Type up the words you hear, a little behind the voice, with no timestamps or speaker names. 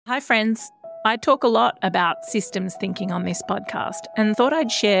Hi friends, I talk a lot about systems thinking on this podcast and thought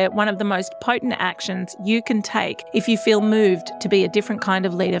I'd share one of the most potent actions you can take if you feel moved to be a different kind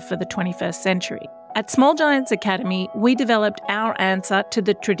of leader for the 21st century. At Small Giants Academy, we developed our answer to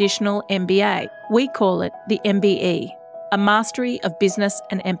the traditional MBA. We call it the MBE, a Mastery of Business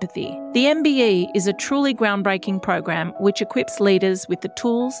and Empathy. The MBE is a truly groundbreaking program which equips leaders with the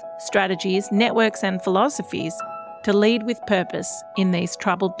tools, strategies, networks and philosophies to lead with purpose in these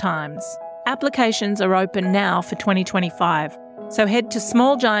troubled times. Applications are open now for 2025, so head to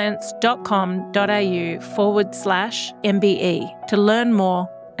smallgiants.com.au/MBE to learn more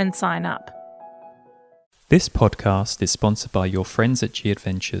and sign up. This podcast is sponsored by your friends at G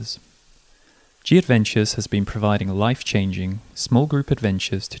Adventures. G Adventures has been providing life-changing, small group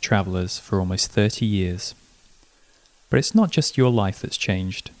adventures to travellers for almost 30 years. But it's not just your life that's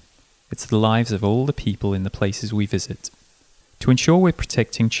changed. It's the lives of all the people in the places we visit. To ensure we're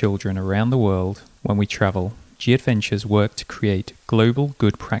protecting children around the world when we travel, G Adventures work to create global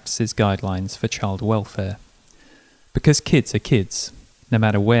good practices guidelines for child welfare. Because kids are kids, no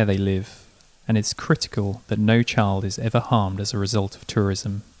matter where they live, and it's critical that no child is ever harmed as a result of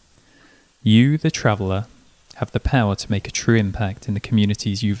tourism. You, the traveller, have the power to make a true impact in the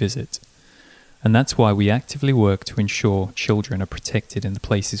communities you visit. And that's why we actively work to ensure children are protected in the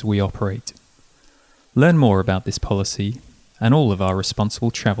places we operate. Learn more about this policy and all of our responsible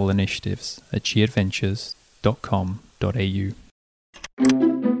travel initiatives at gadventures.com.au.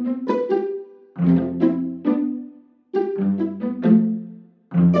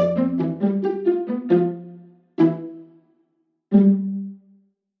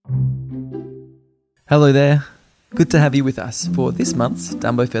 Hello there. Good to have you with us for this month's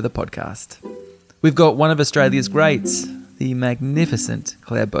Dumbo Feather podcast. We've got one of Australia's greats, the magnificent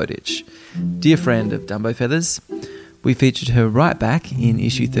Clare Bowditch. Dear friend of Dumbo Feathers, we featured her right back in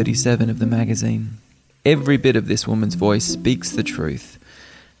issue 37 of the magazine. Every bit of this woman's voice speaks the truth,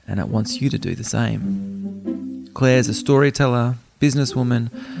 and it wants you to do the same. Clare's a storyteller,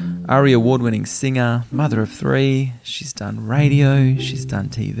 businesswoman, ARIA award-winning singer, mother of 3. She's done radio, she's done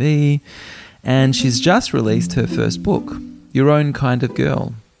TV, and she's just released her first book, Your Own Kind of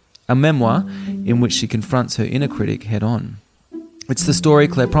Girl, a memoir in which she confronts her inner critic head-on. It's the story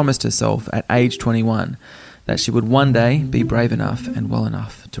Clare promised herself at age 21 that she would one day be brave enough and well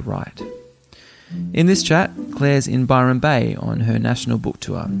enough to write. In this chat, Clare's in Byron Bay on her national book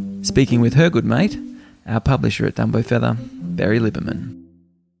tour, speaking with her good mate, our publisher at Dumbo Feather, Barry Liberman.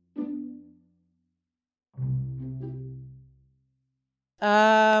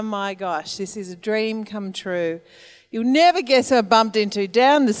 Oh my gosh, this is a dream come true. You'll never guess who I bumped into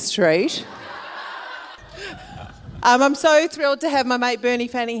down the street. I'm so thrilled to have my mate Bernie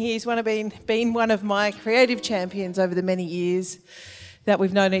Fanning here. He's been one of my creative champions over the many years that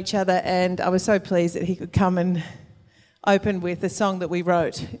we've known each other, and I was so pleased that he could come and open with a song that we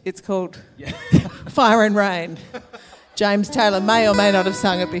wrote. It's called Fire and Rain. James Taylor may or may not have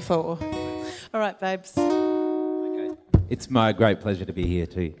sung it before. All right, babes. Okay. It's my great pleasure to be here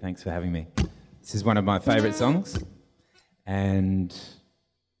too. Thanks for having me. This is one of my favourite songs, and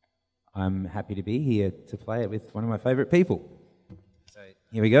I'm happy to be here to play it with one of my favourite people. So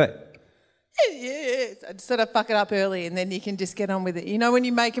here we go. Yes, I just thought I'd fuck it up early and then you can just get on with it. You know when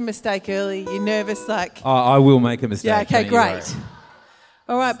you make a mistake early, you're nervous like... Oh, I will make a mistake. Yeah, okay, great.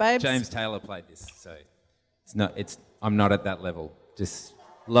 All right, babes. James Taylor played this, so I'm not at that level. Just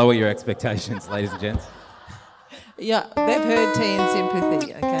lower your expectations, ladies and gents. Yeah, they've heard Tea and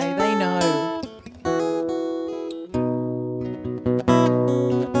Sympathy, okay? They know.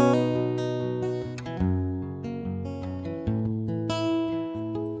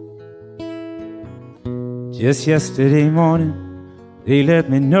 Just yesterday morning, they let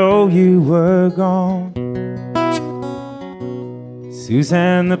me know you were gone.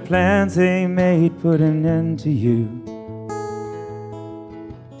 Susan, the plans they made put an end to you.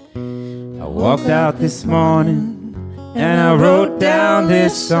 I walked out this morning and I wrote down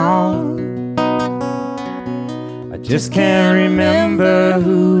this song. I just can't remember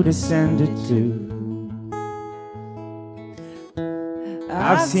who to send it to.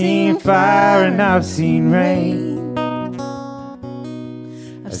 I've seen fire and I've seen rain.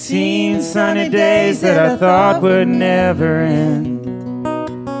 I've seen sunny days that I thought would never end.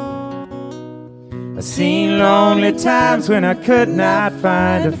 I've seen lonely times when I could not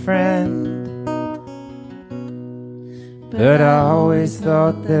find a friend. But I always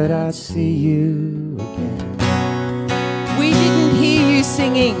thought that I'd see you again. We didn't hear you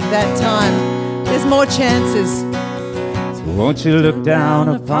singing that time. There's more chances. Won't you look down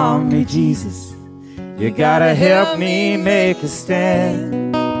upon me, Jesus? You gotta help me make a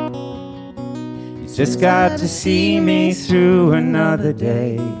stand. just got to see me through another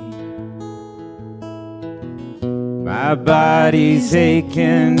day. My body's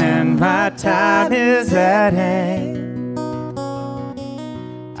aching and my time is at hand.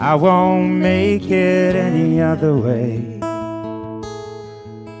 I won't make it any other way.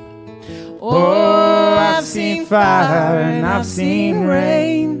 Oh, I've seen fire and I've seen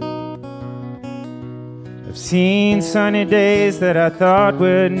rain. I've seen sunny days that I thought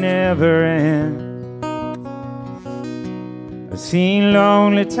would never end. I've seen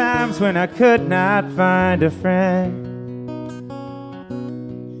lonely times when I could not find a friend.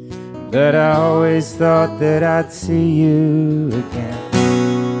 But I always thought that I'd see you again.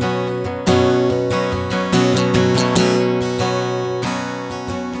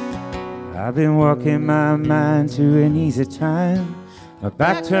 I've been walking my mind to an easy time, my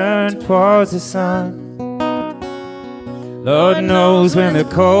back turned towards the sun. Lord knows when the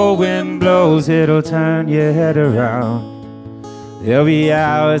cold wind blows, it'll turn your head around. There'll be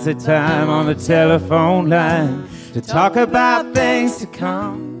hours of time on the telephone line to talk about things to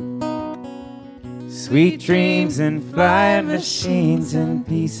come. Sweet dreams and flying machines and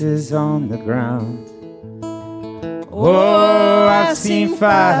pieces on the ground. Oh, I've seen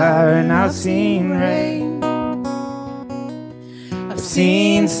fire and I've seen rain. I've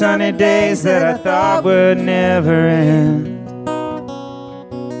seen sunny days that I thought would never end.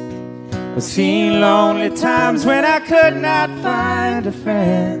 I've seen lonely times when I could not find a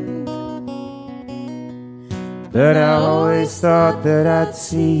friend. But I always thought that I'd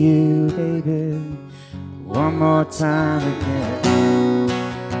see you, baby, one more time again.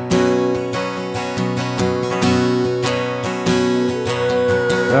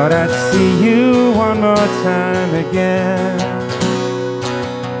 Thought I'd see you one more time again.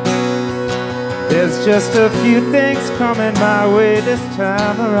 There's just a few things coming my way this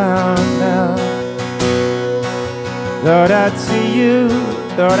time around now. Thought I'd see you,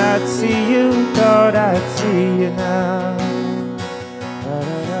 thought I'd see you, thought I'd see you now.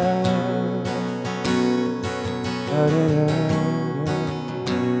 Da-da-da, da-da-da.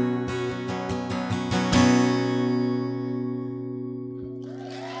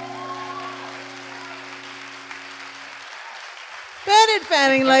 Bernard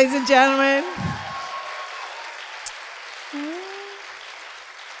Fanning, ladies and gentlemen.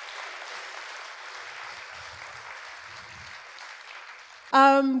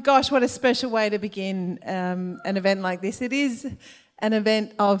 Gosh, what a special way to begin an event like this. It is an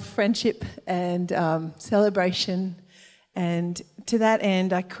event of friendship and celebration, and to that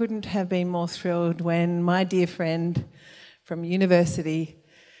end, I couldn't have been more thrilled when my dear friend from university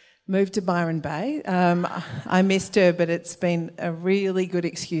moved to Byron Bay. I missed her, but it's been a really good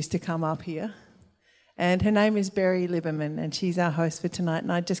excuse to come up here. And her name is Berry Liberman, and she's our host for tonight,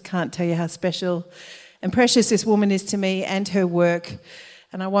 and I just can't tell you how special and precious this woman is to me and her work.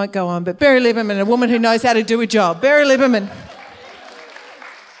 And I won't go on, but Berry Liberman, a woman who knows how to do a job. Berry Liberman.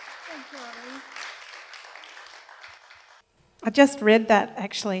 I just read that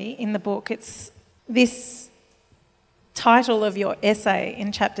actually in the book. It's this title of your essay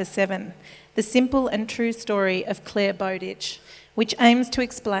in chapter 7, The Simple and True Story of Clare Bowditch, which aims to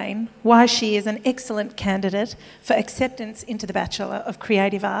explain why she is an excellent candidate for acceptance into the Bachelor of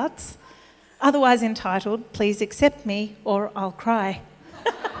Creative Arts, otherwise entitled, Please Accept Me or I'll Cry.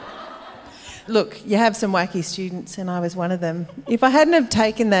 Look, you have some wacky students, and I was one of them. If I hadn't have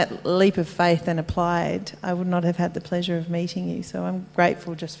taken that leap of faith and applied, I would not have had the pleasure of meeting you, so I'm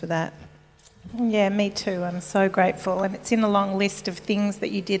grateful just for that. Yeah, me too. I'm so grateful. And it's in a long list of things that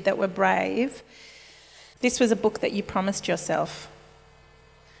you did that were brave. This was a book that you promised yourself.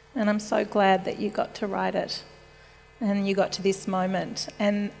 And I'm so glad that you got to write it and you got to this moment.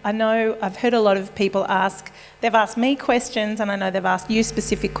 And I know I've heard a lot of people they've asked me questions, and I know they've asked you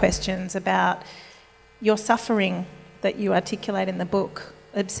specific questions about your suffering that you articulate in the book,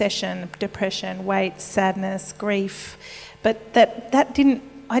 obsession, depression, weight, sadness, grief. But I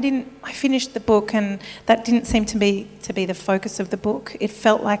finished the book, and that didn't seem to be the focus of the book. It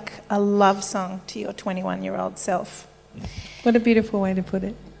felt like a love song to your 21-year-old self. What a beautiful way to put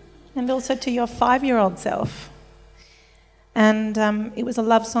it. And also to your 5-year-old self. And it was a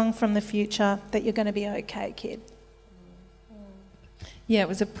love song from the future that you're going to be okay, kid. Yeah, it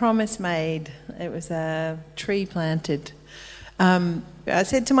was a promise made. It was a tree planted. I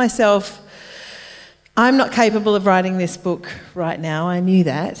said to myself, I'm not capable of writing this book right now. I knew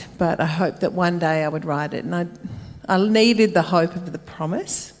that, but I hoped that one day I would write it. And I needed the hope of the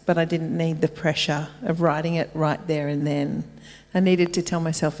promise, but I didn't need the pressure of writing it right there and then. I needed to tell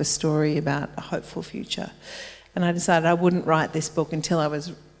myself a story about a hopeful future. And I decided I wouldn't write this book until I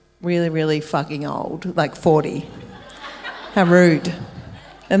was really, really fucking old, like 40. How rude.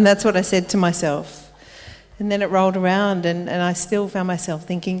 And that's what I said to myself. And then it rolled around and I still found myself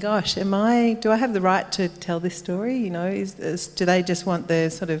thinking, gosh, do I have the right to tell this story? You know, do they just want the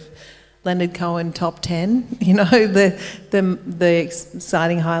sort of Leonard Cohen top 10? You know, the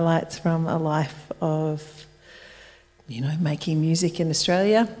exciting highlights from a life of, you know, making music in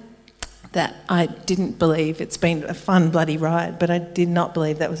Australia that I didn't believe. It's been a fun bloody ride, but I did not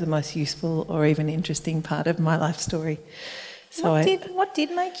believe that was the most useful or even interesting part of my life story. So what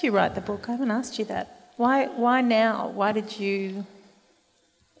did make you write the book? I haven't asked you that. Why now? Why did you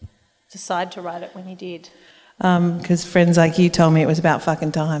decide to write it when you did? Because friends like you told me it was about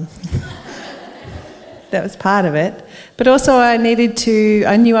fucking time. That was part of it. But also I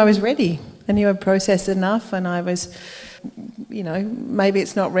knew I was ready. I knew I'd processed enough and I was, you know, maybe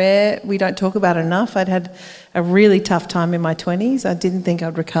it's not rare, we don't talk about it enough. I'd had a really tough time in my 20s. I didn't think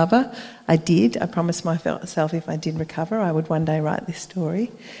I'd recover. I did. I promised myself if I did recover, I would one day write this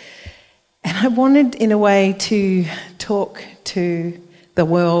story. And I wanted, in a way, to talk to the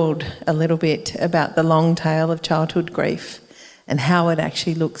world a little bit about the long tail of childhood grief and how it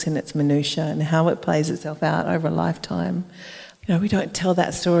actually looks in its minutiae and how it plays itself out over a lifetime. You know, we don't tell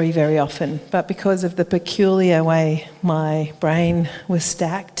that story very often, but because of the peculiar way my brain was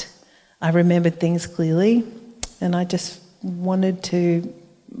stacked, I remembered things clearly, and I just wanted to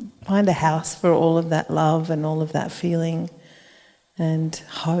find a house for all of that love and all of that feeling and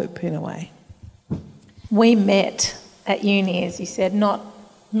hope, in a way. We met at uni, as you said, not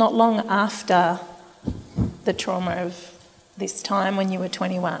long after the trauma of this time when you were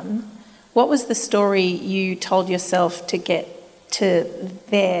 21. What was the story you told yourself to get to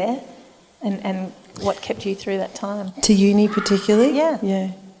there, and what kept you through that time? To uni particularly?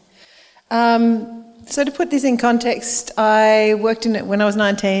 Yeah. So to put this in context, I worked in it when I was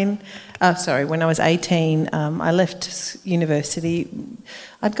 18. I left university.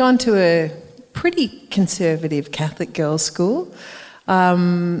 I'd gone to a pretty conservative Catholic girls' school,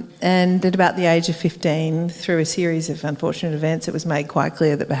 and at about the age of 15, through a series of unfortunate events, it was made quite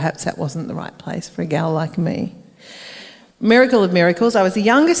clear that perhaps that wasn't the right place for a gal like me. Miracle of miracles, I was the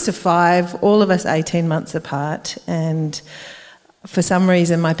youngest of 5, all of us 18 months apart, and for some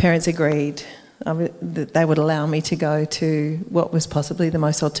reason my parents agreed that they would allow me to go to what was possibly the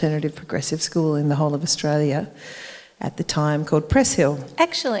most alternative progressive school in the whole of Australia at the time, called Press Hill.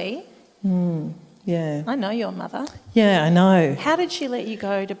 Actually, yeah. I know your mother. Yeah, I know. How did she let you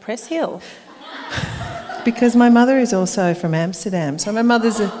go to Press Hill? Because my mother is also from Amsterdam, so my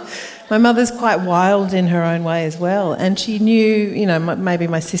mother's quite wild in her own way as well, and she knew, you know, maybe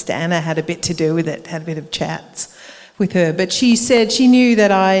my sister Anna had a bit to do with it, had a bit of chats with her, but she said she knew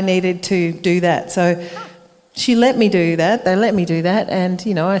that I needed to do that, so she let me do that. They let me do that, and,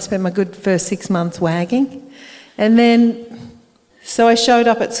 you know, I spent my good first 6 months wagging, and then so I showed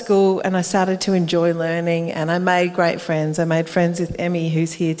up at school and I started to enjoy learning, and I made great friends. I made friends with Emmy,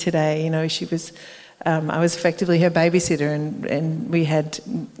 who's here today. You know, she was, I was effectively her babysitter, and we had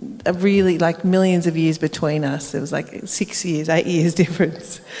a really, like, millions of years between us. There was like 6 years, 8 years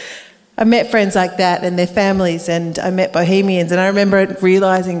difference. I met friends like that and their families, and I met Bohemians, and I remember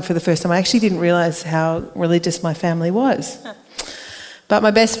realising for the first time, I actually didn't realise how religious my family was. But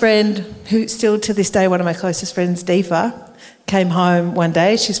my best friend, who's still to this day one of my closest friends, Deepa, came home one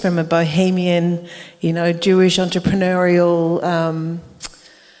day. She's from a Bohemian, you know, Jewish entrepreneurial,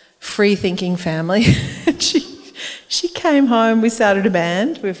 free-thinking family. She came home. We started a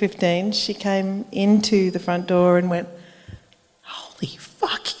band. We were 15. She came into the front door and went, "Holy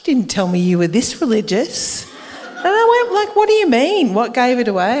fuck, you didn't tell me you were this religious." And I went, like, "What do you mean? What gave it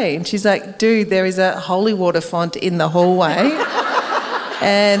away?" And she's like, "Dude, there is a holy water font in the hallway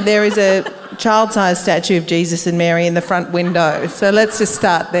and there is a child-sized statue of Jesus and Mary in the front window. So let's just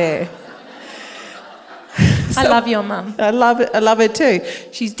start there." I love your mum. I love it. I love her too.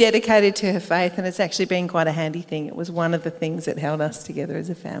 She's dedicated to her faith, and it's actually been quite a handy thing. It was one of the things that held us together as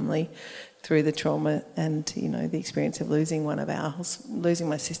a family through the trauma and, you know, the experience of losing one of ours, losing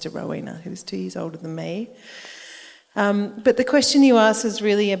my sister Rowena, who was 2 years older than me. But the question you asked was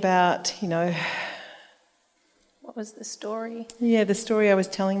really about, you know, What was the story? Yeah, the story I was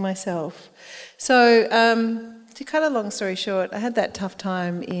telling myself. So, to cut a long story short, I had that tough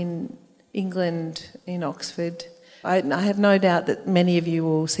time in England, in Oxford. I have no doubt that many of you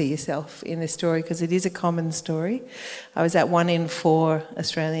will see yourself in this story because it is a common story. I was at 1 in 4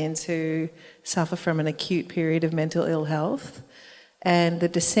 Australians who suffer from an acute period of mental ill health, and the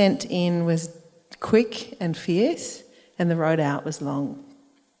descent in was quick and fierce, and the road out was long.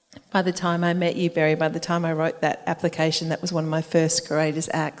 By the time I met you, Barry, by the time I wrote that application, that was one of my first courageous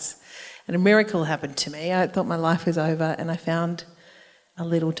acts. And a miracle happened to me. I thought my life was over, and I found a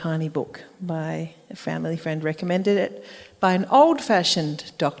little tiny book by a family friend, recommended it by an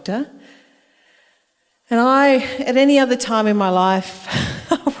old-fashioned doctor. And I, at any other time in my life,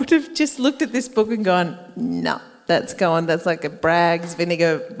 I would have just looked at this book and gone, no, that's like a Bragg's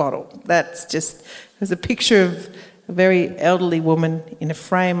vinegar bottle. That's just, it was a picture of a very elderly woman in a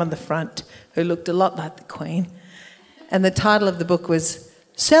frame on the front who looked a lot like the Queen. And the title of the book was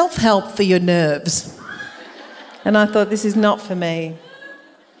Self-Help for Your Nerves. And I thought, this is not for me.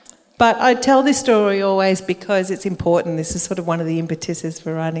 But I tell this story always because it's important. This is sort of one of the impetuses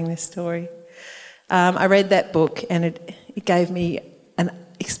for writing this story. I read that book, and it gave me an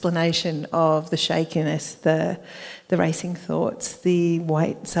explanation of the shakiness, the racing thoughts, the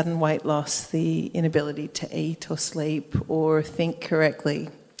sudden weight loss, the inability to eat or sleep or think correctly.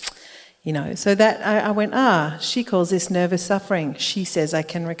 You know, so that I went, she calls this nervous suffering. She says I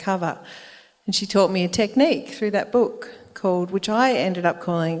can recover. And she taught me a technique through that book which I ended up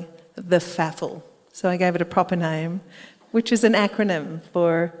calling the FAFL. So I gave it a proper name, which is an acronym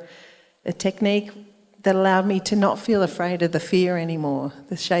for a technique that allowed me to not feel afraid of the fear anymore,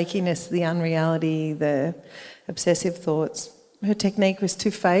 the shakiness, the unreality, the obsessive thoughts. Her technique was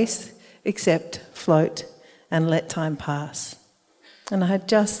to face, accept, float, and let time pass. And I had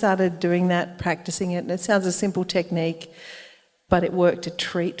just started doing that, practicing it, and it sounds a simple technique, but it worked a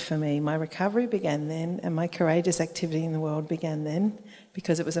treat for me. My recovery began then, and my courageous activity in the world began then,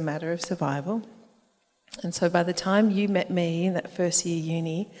 because it was a matter of survival. And so by the time you met me in that first year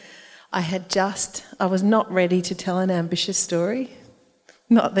uni, I was not ready to tell an ambitious story.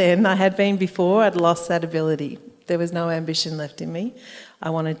 Not then. I had been before. I'd lost that ability. There was no ambition left in me. I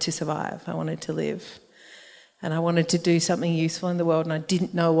wanted to survive. I wanted to live. And I wanted to do something useful in the world, and I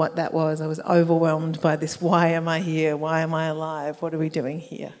didn't know what that was. I was overwhelmed by this, why am I here? Why am I alive? What are we doing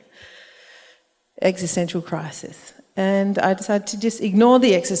here? Existential crisis. And I decided to just ignore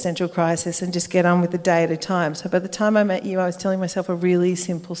the existential crisis and just get on with the day at a time. So by the time I met you, I was telling myself a really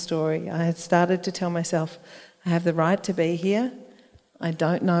simple story. I had started to tell myself, I have the right to be here. I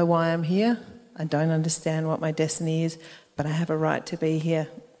don't know why I'm here. I don't understand what my destiny is, but I have a right to be here,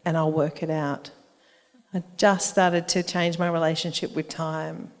 and I'll work it out. I just started to change my relationship with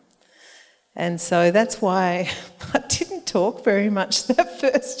time. And so that's why I didn't talk very much that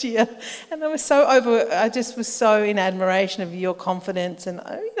first year. And I just was so in admiration of your confidence, and,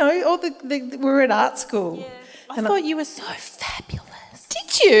 you know, we were at art school. Yeah. I thought you were so fabulous.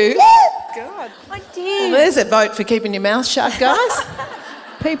 Did you? Yes. God. I did. Well, there's a vote for keeping your mouth shut, guys.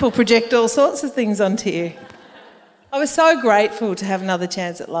 People project all sorts of things onto you. I was so grateful to have another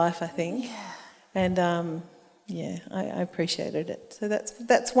chance at life, I think. Yeah. And I appreciated it. So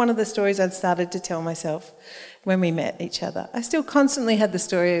that's one of the stories I'd started to tell myself when we met each other. I still constantly had the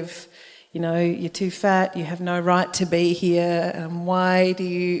story of, you know, you're too fat, you have no right to be here,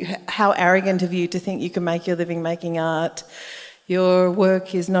 how arrogant of you to think you can make your living making art. Your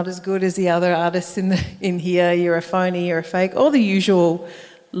work is not as good as the other artists in here, you're a phony, you're a fake, all the usual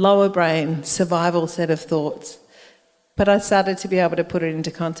lower brain survival set of thoughts. But I started to be able to put it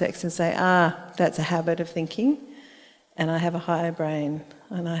into context and say, that's a habit of thinking, and I have a higher brain,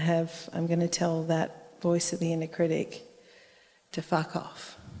 and I'm going to tell that voice of the inner critic to fuck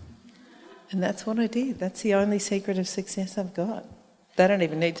off. And that's what I did. That's the only secret of success I've got. They don't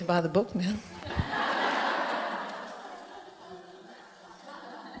even need to buy the book now.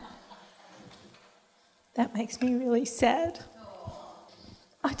 That makes me really sad.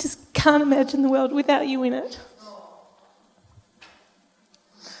 I just can't imagine the world without you in it.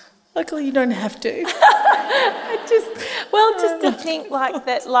 Luckily, you don't have to. Just to think like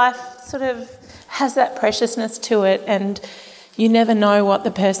that life sort of has that preciousness to it, and you never know what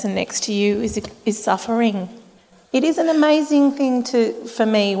the person next to you is suffering. It is an amazing thing for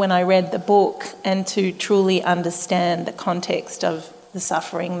me when I read the book and to truly understand the context of the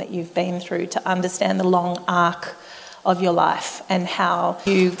suffering that you've been through, to understand the long arc of your life and how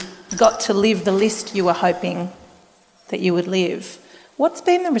you got to live the list you were hoping that you would live. What's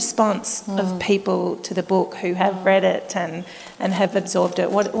been the response of people to the book who have read it and have absorbed it?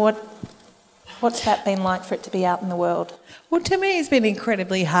 What's that been like for it to be out in the world? Well, to me, it's been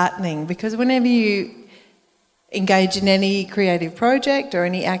incredibly heartening, because whenever you engage in any creative project or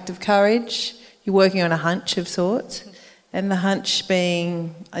any act of courage, you're working on a hunch of sorts. And the hunch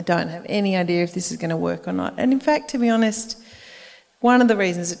being, I don't have any idea if this is going to work or not. And in fact, to be honest, one of the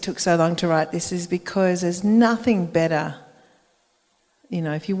reasons it took so long to write this is because there's nothing better. You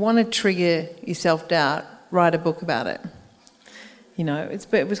know, if you want to trigger your self-doubt, write a book about it. you know,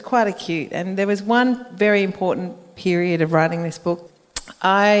 it was quite acute. And there was one very important period of writing this book.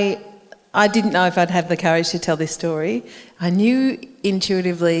 I didn't know if I'd have the courage to tell this story. I knew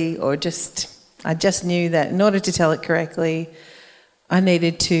intuitively, I just knew that in order to tell it correctly, I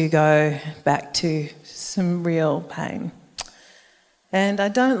needed to go back to some real pain. And I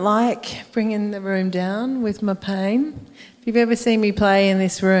don't like bringing the room down with my pain. If you've ever seen me play in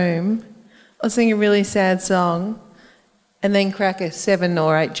this room, I'll sing a really sad song and then crack 7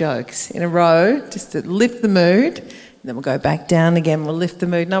 or 8 jokes in a row just to lift the mood. And then we'll go back down again, we'll lift the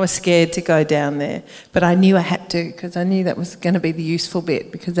mood. And I was scared to go down there. But I knew I had to, because I knew that was going to be the useful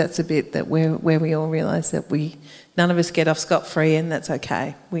bit, because that's a bit that where we all realise that none of us get off scot-free, and that's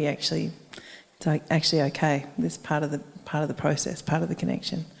okay. It's actually okay. This is part of the process, part of the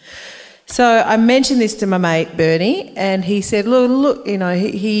connection. So I mentioned this to my mate Bernie, and he said, look, you know,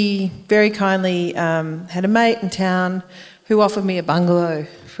 he very kindly had a mate in town who offered me a bungalow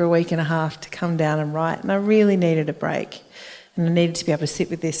for a week and a half to come down and write, and I really needed a break, and I needed to be able to sit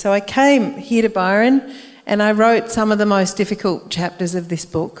with this. So I came here to Byron, and I wrote some of the most difficult chapters of this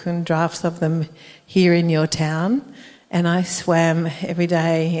book and drafts of them here in your town. And I swam every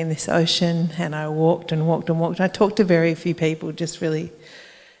day in this ocean, and I walked and walked and walked. I talked to very few people, just really,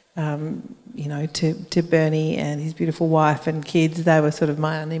 you know, to Bernie and his beautiful wife and kids. They were sort of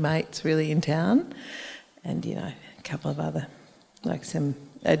my only mates really in town. And, you know, a couple of other, like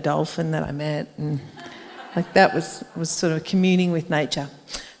a dolphin that I met. And like that was sort of communing with nature.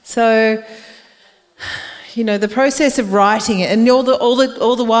 So, you know, the process of writing it, and all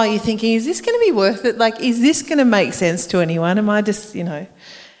the while you're thinking, is this going to be worth it? Like, is this going to make sense to anyone? Am I just, you know,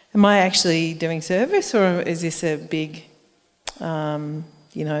 am I actually doing service, or is this a big,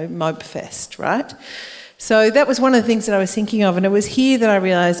 you know, mope fest, right? So that was one of the things that I was thinking of, and it was here that I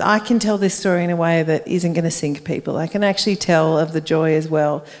realised I can tell this story in a way that isn't going to sink people. I can actually tell of the joy as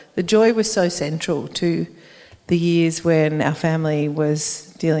well. The joy was so central to the years when our family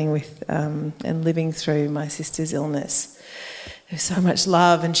was dealing with and living through my sister's illness. There was so much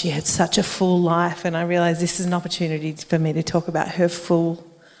love, and she had such a full life, and I realised this is an opportunity for me to talk about her full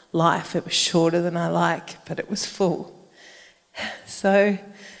life. It was shorter than I like, but it was full. So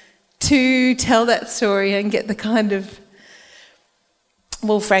to tell that story and get the kind of,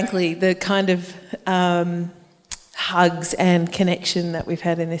 well, frankly, the kind of hugs and connection that we've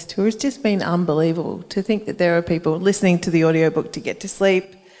had in this tour has just been unbelievable. To think that there are people listening to the audiobook to get to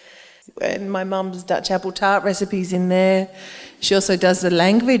sleep. And my mum's Dutch apple tart recipe's in there. She also does the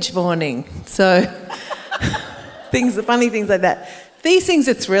language warning. So funny things like that. These things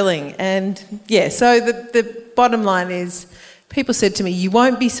are thrilling. And yeah, so the bottom line is, people said to me, you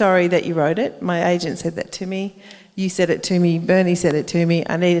won't be sorry that you wrote it. My agent said that to me. You said it to me. Bernie said it to me.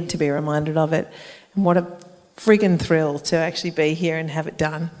 I needed to be reminded of it. And what a friggin' thrill to actually be here and have it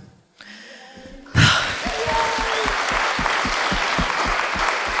done.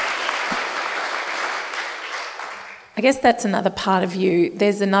 I guess that's another part of you.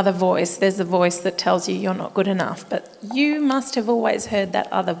 There's another voice. There's a voice that tells you you're not good enough. But you must have always heard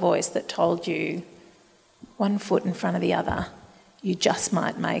that other voice that told you, one foot in front of the other, you just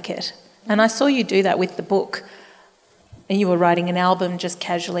might make it. And I saw you do that with the book. And you were writing an album just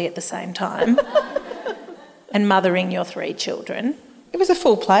casually at the same time and mothering your 3 children. It was a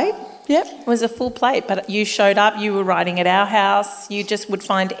full plate, yep. It was a full plate, but you showed up, you were writing at our house, you just would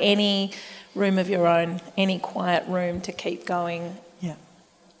find any room of your own, any quiet room to keep going. Yeah.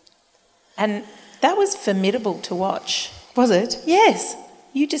 And that was formidable to watch. Was it? Yes.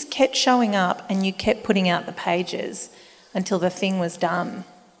 You just kept showing up and you kept putting out the pages until the thing was done.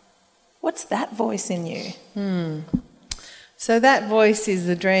 What's that voice in you? So that voice is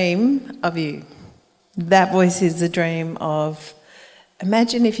the dream of you. That voice is the dream of,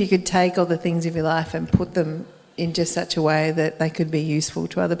 imagine if you could take all the things of your life and put them in just such a way that they could be useful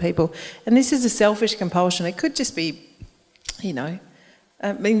to other people. And this is a selfish compulsion. It could just be, you know,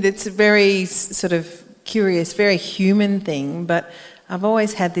 I mean, it's a very sort of curious, very human thing, but I've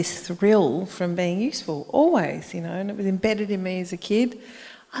always had this thrill from being useful, always, you know, and it was embedded in me as a kid.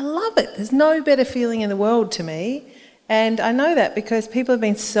 I love it. There's no better feeling in the world to me. And I know that because people have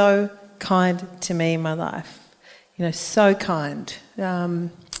been so kind to me in my life, you know, so kind.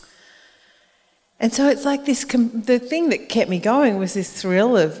 And so it's like this, the thing that kept me going was this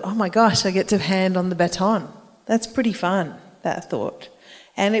thrill of, oh my gosh, I get to hand on the baton. That's pretty fun, that thought.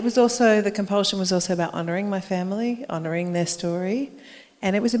 And it was also, the compulsion was also about honouring my family, honouring their story.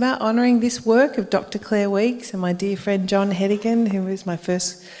 And it was about honouring this work of Dr. Clare Weeks and my dear friend John Hedigan, who was my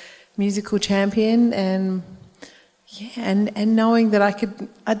first musical champion. And yeah, and knowing that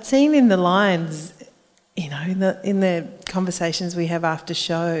I'd seen in the lines in the conversations we have after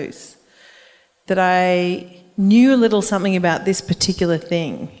shows, that I knew a little something about this particular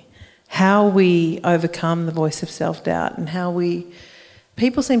thing, how we overcome the voice of self-doubt, and how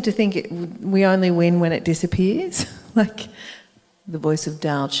people seem to think we only win when it disappears. Like, the voice of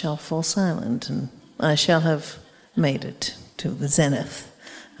doubt shall fall silent, and I shall have made it to the zenith.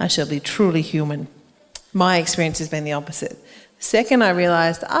 I shall be truly human. My experience has been the opposite. The second I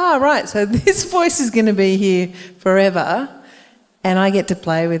realised, right, so this voice is going to be here forever, and I get to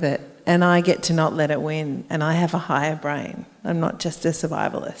play with it, and I get to not let it win, and I have a higher brain. I'm not just a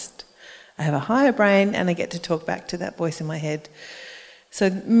survivalist. I have a higher brain, and I get to talk back to that voice in my head. So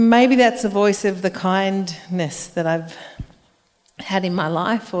maybe that's the voice of the kindness that I've had in my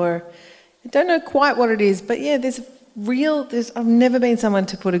life, or I don't know quite what it is, but yeah, I've never been someone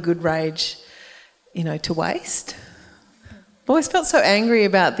to put a good rage, to waste. I've always felt so angry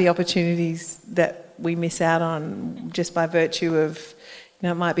about the opportunities that we miss out on just by virtue of,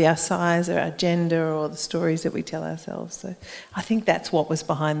 it might be our size or our gender or the stories that we tell ourselves. So I think that's what was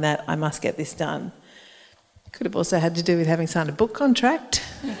behind that, I must get this done. Could have also had to do with having signed a book contract.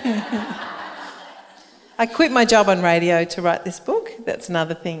 I quit my job on radio to write this book. That's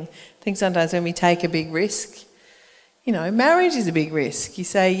another thing. I think sometimes when we take a big risk, marriage is a big risk. You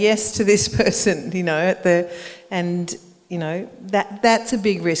say yes to this person, that's a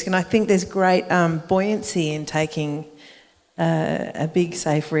big risk. And I think there's great buoyancy in taking a big,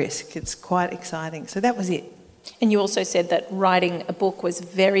 safe risk. It's quite exciting. So that was it. And you also said that writing a book was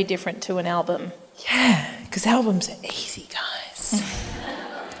very different to an album. Yeah, because albums are easy, guys.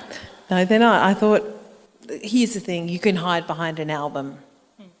 No, they're not. I thought, here's the thing, you can hide behind an album.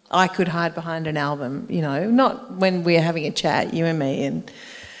 I could hide behind an album, not when we're having a chat, you and me, and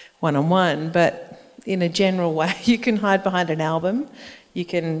one-on-one, but in a general way, you can hide behind an album. You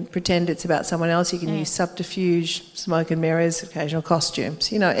can pretend it's about someone else. You can use subterfuge, smoke and mirrors, occasional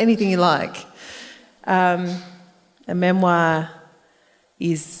costumes, anything you like. A memoir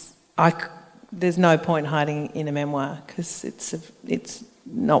is... there's no point hiding in a memoir because it's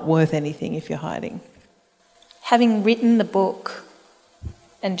not worth anything if you're hiding. Having written the book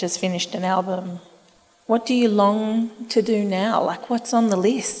and just finished an album, what do you long to do now? Like, what's on the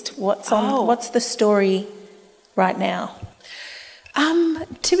list? What's the story right now?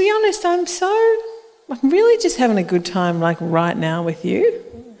 To be honest, I'm really just having a good time, like right now with you.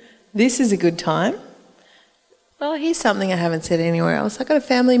 This is a good time. Well, here's something I haven't said anywhere else. I got a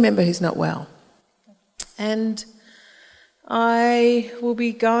family member who's not well. And I will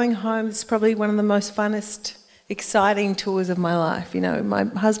be going home. It's probably one of the most funnest, exciting tours of my life. My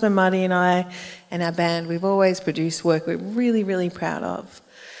husband Marty and I and our band, we've always produced work we're really, really proud of.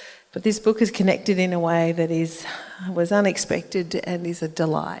 But this book is connected in a way that was unexpected and is a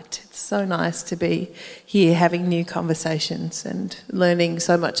delight. It's so nice to be here having new conversations and learning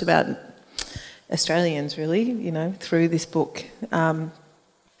so much about Australians, really, through this book.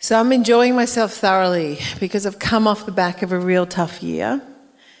 So I'm enjoying myself thoroughly because I've come off the back of a real tough year,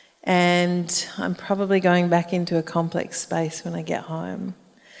 and I'm probably going back into a complex space when I get home.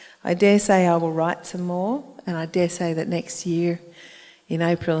 I dare say I will write some more, and I dare say that next year, in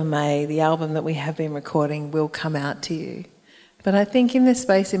April and May, the album that we have been recording will come out to you. But I think in the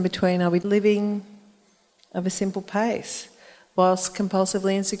space in between, I'll be living of a simple pace whilst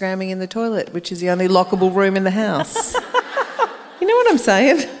compulsively Instagramming in the toilet, which is the only lockable room in the house. You know what I'm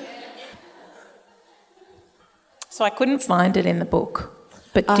saying? So I couldn't find it in the book,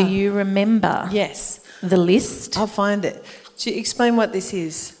 but do you remember the list? I'll find it. To explain what this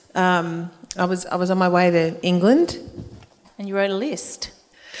is, I was on my way to England. And you wrote a list.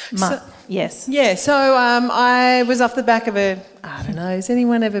 Yes. Yeah, so I was off the back of I don't know, has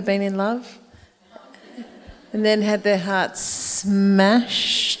anyone ever been in love? And then had their heart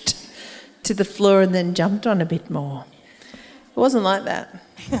smashed to the floor and then jumped on a bit more. It wasn't like that.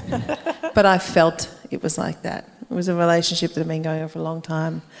 But I felt it was like that. It was a relationship that had been going on for a long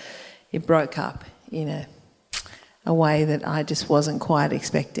time. It broke up in a way that I just wasn't quite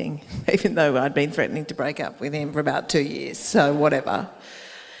expecting, even though I'd been threatening to break up with him for about 2 years, so whatever.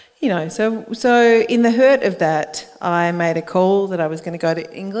 So in the hurt of that, I made a call that I was going to go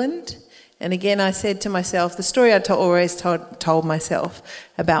to England. And again, I said to myself, the story I always told myself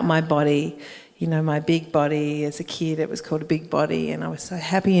about my body, my big body. As a kid, it was called a big body, and I was so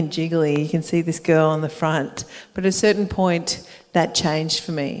happy and jiggly. You can see this girl on the front. But at a certain point, that changed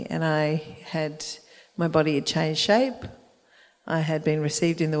for me, and my body had changed shape. I had been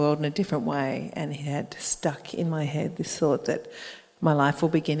received in the world in a different way, and it had stuck in my head this thought that my life will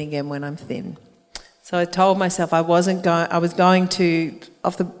begin again when I'm thin. So I told myself I was going to,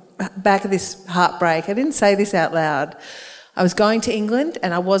 off the back of this heartbreak. I didn't say this out loud. I was going to England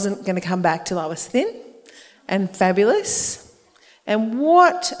and I wasn't going to come back till I was thin and fabulous. And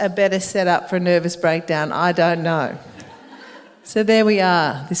what a better setup for a nervous breakdown, I don't know. So there we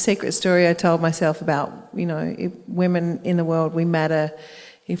are, the secret story I told myself about, if women in the world, we matter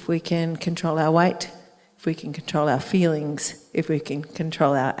if we can control our weight, if we can control our feelings, if we can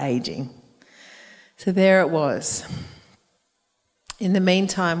control our ageing. So there it was. In the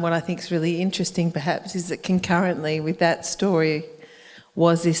meantime, what I think is really interesting perhaps is that concurrently with that story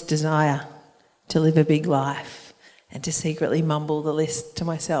was this desire to live a big life and to secretly mumble the list to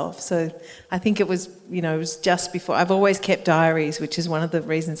myself. So I think it was just before. I've always kept diaries, which is one of the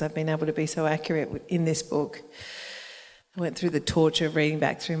reasons I've been able to be so accurate in this book. I went through the torture of reading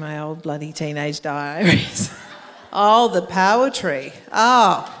back through my old bloody teenage diaries. Oh, the poetry.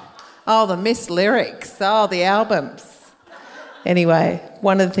 Oh, the missed lyrics. Oh, the albums. Anyway,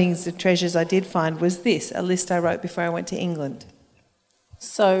 one of the things, the treasures I did find was this, a list I wrote before I went to England.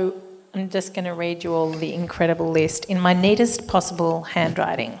 So I'm just going to read you all the incredible list in my neatest possible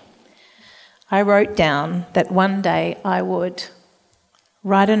handwriting. I wrote down that one day I would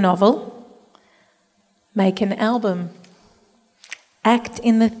write a novel, make an album, act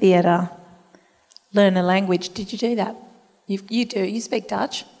in the theatre, learn a language. Did you do that? You do. You speak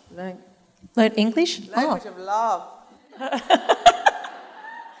Dutch? Learn English? Language of love.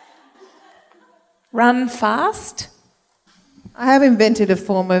 Run fast. I have invented a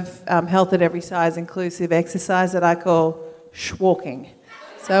form of health at every size inclusive exercise that I call schwalking.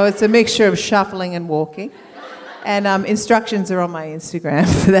 So it's a mixture of shuffling and walking. And instructions are on my Instagram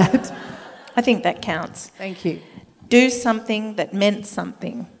for that. I think that counts. Thank you. Do something that meant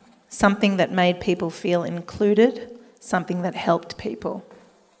something. Something that made people feel included. Something that helped people.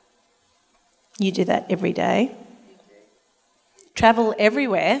 You do that every day. Travel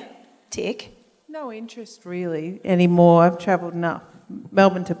everywhere. Tick. No interest really anymore. I've travelled enough.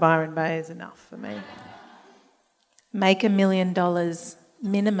 Melbourne to Byron Bay is enough for me. Make $1 million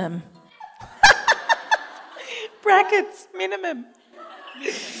minimum. Brackets, minimum.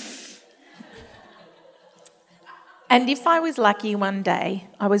 And if I was lucky one day,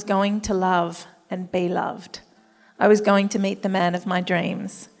 I was going to love and be loved. I was going to meet the man of my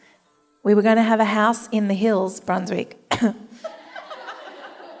dreams. We were going to have a house in the hills, Brunswick,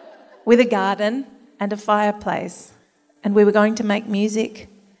 with a garden and a fireplace. And we were going to make music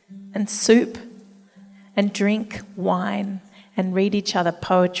and soup and drink wine and read each other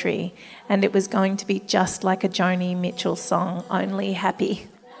poetry. And it was going to be just like a Joni Mitchell song, only happy.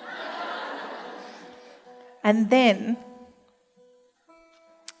 And then,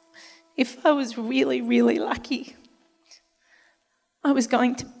 if I was really, really lucky, I was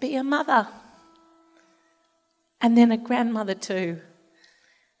going to be a mother. And then a grandmother too.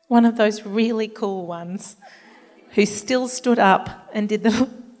 One of those really cool ones who still stood up and did the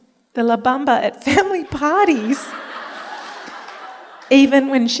La Bamba at family parties, even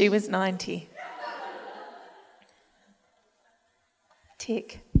when she was 90.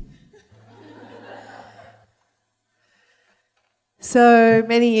 Tick. So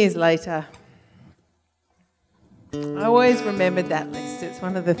many years later, I always remembered that list. It's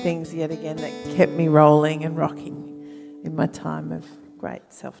one of the things, yet again, that kept me rolling and rocking in my time of great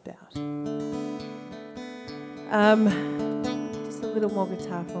self-doubt. Just a little more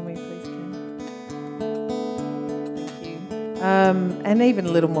guitar for me, please, Ken. Thank you. And even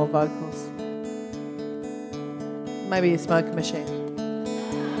a little more vocals. Maybe a smoke machine.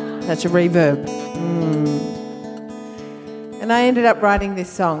 Touch of reverb. And I ended up writing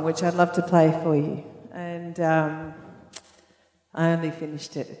this song, which I'd love to play for you. And I only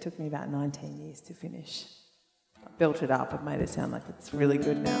finished it. It took me about 19 years to finish. I built it up and made it sound like it's really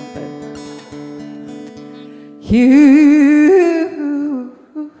good now. But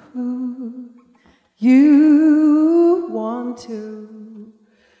you want to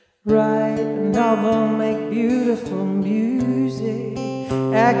write a novel, make beautiful music,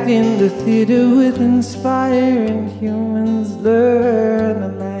 act in the theatre with inspiring humans, learn a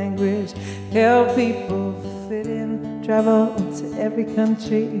language, help people fit in, travel to every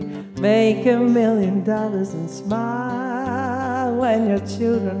country, make $1 million and smile when your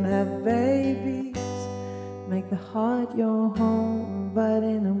children have babies, make the heart your home,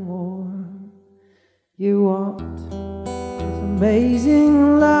 inviting and warm. You want this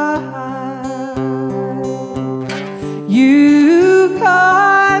amazing life. You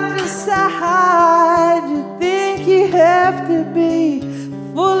can't decide. You think you have to be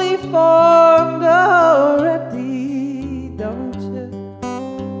fully formed already, don't you?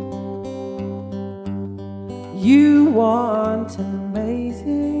 You want an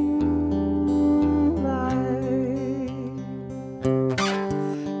amazing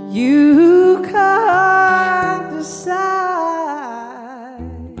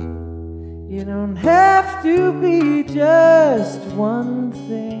You don't have to be just one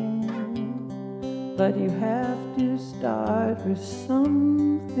thing, but you have to start with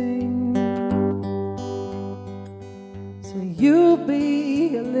something. So you'll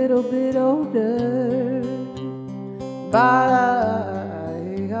be a little bit older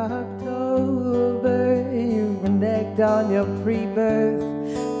by October. You've reneged on your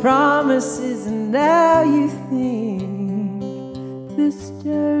pre-birth promises, and now you think this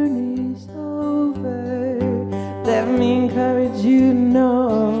journey's over. Let me encourage you to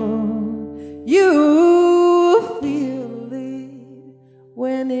know you feel it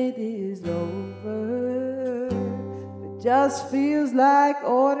when it is over. It just feels like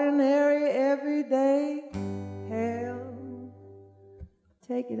ordinary everyday hell.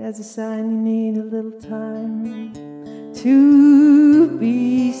 Take it as a sign you need a little time to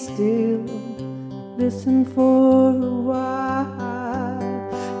be still. Listen for a while.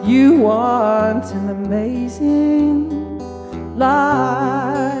 You want an amazing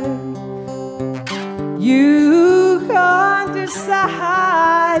life. You can't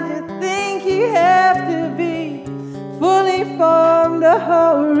decide. You think you have to be fully formed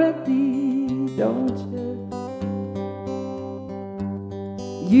already, don't you?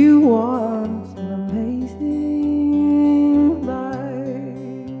 You want an amazing life.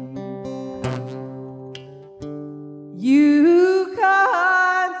 You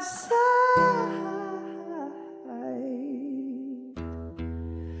can't decide.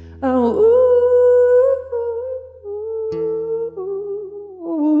 Oh,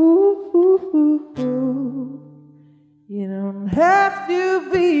 you don't have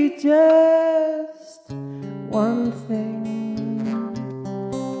to be just one thing,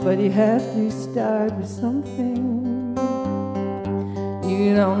 but you have to start with something.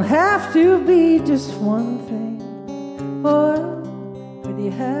 You don't have to be just one thing, but you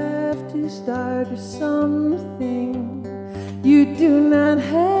have to start with something. You do not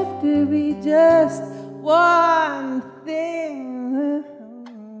have to be just one thing,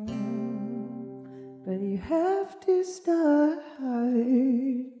 but you have to start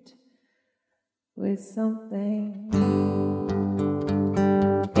with something.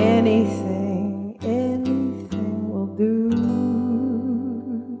 Anything will do.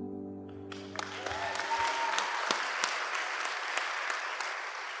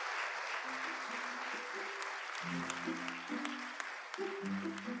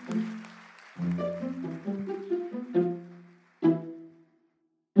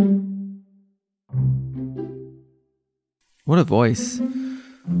 What a voice.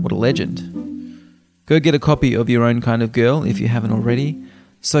 What a legend. Go get a copy of Your Own Kind of Girl if you haven't already.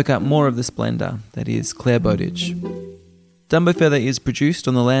 Soak up more of the splendour that is Clare Bowditch. Dumbo Feather is produced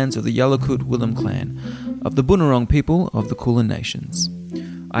on the lands of the Yalukut Willem clan, of the Bunurong people of the Kulin Nations.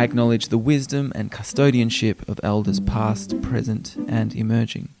 I acknowledge the wisdom and custodianship of elders past, present and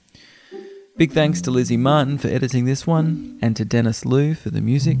emerging. Big thanks to Lizzie Martin for editing this one, and to Dennis Liu for the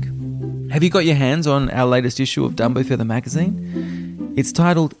music. Have you got your hands on our latest issue of Dumbo Feather magazine? It's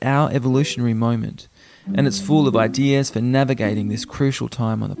titled Our Evolutionary Moment, and it's full of ideas for navigating this crucial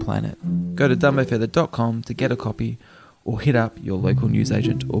time on the planet. Go to dumbofeather.com to get a copy, or hit up your local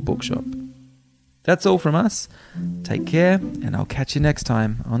newsagent or bookshop. That's all from us. Take care, and I'll catch you next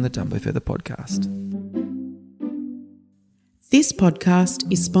time on the Dumbo Feather podcast. This podcast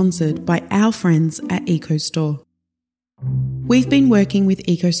is sponsored by our friends at EcoStore. We've been working with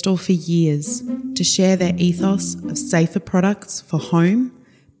EcoStore for years to share their ethos of safer products for home,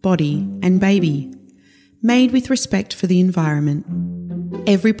 body and baby, made with respect for the environment.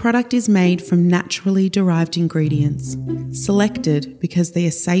 Every product is made from naturally derived ingredients, selected because they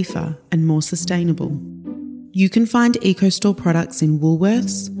are safer and more sustainable. You can find EcoStore products in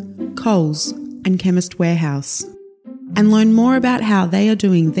Woolworths, Coles and Chemist Warehouse, and learn more about how they are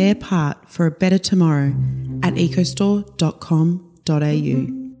doing their part for a better tomorrow at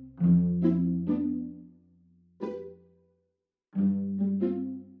ecostore.com.au.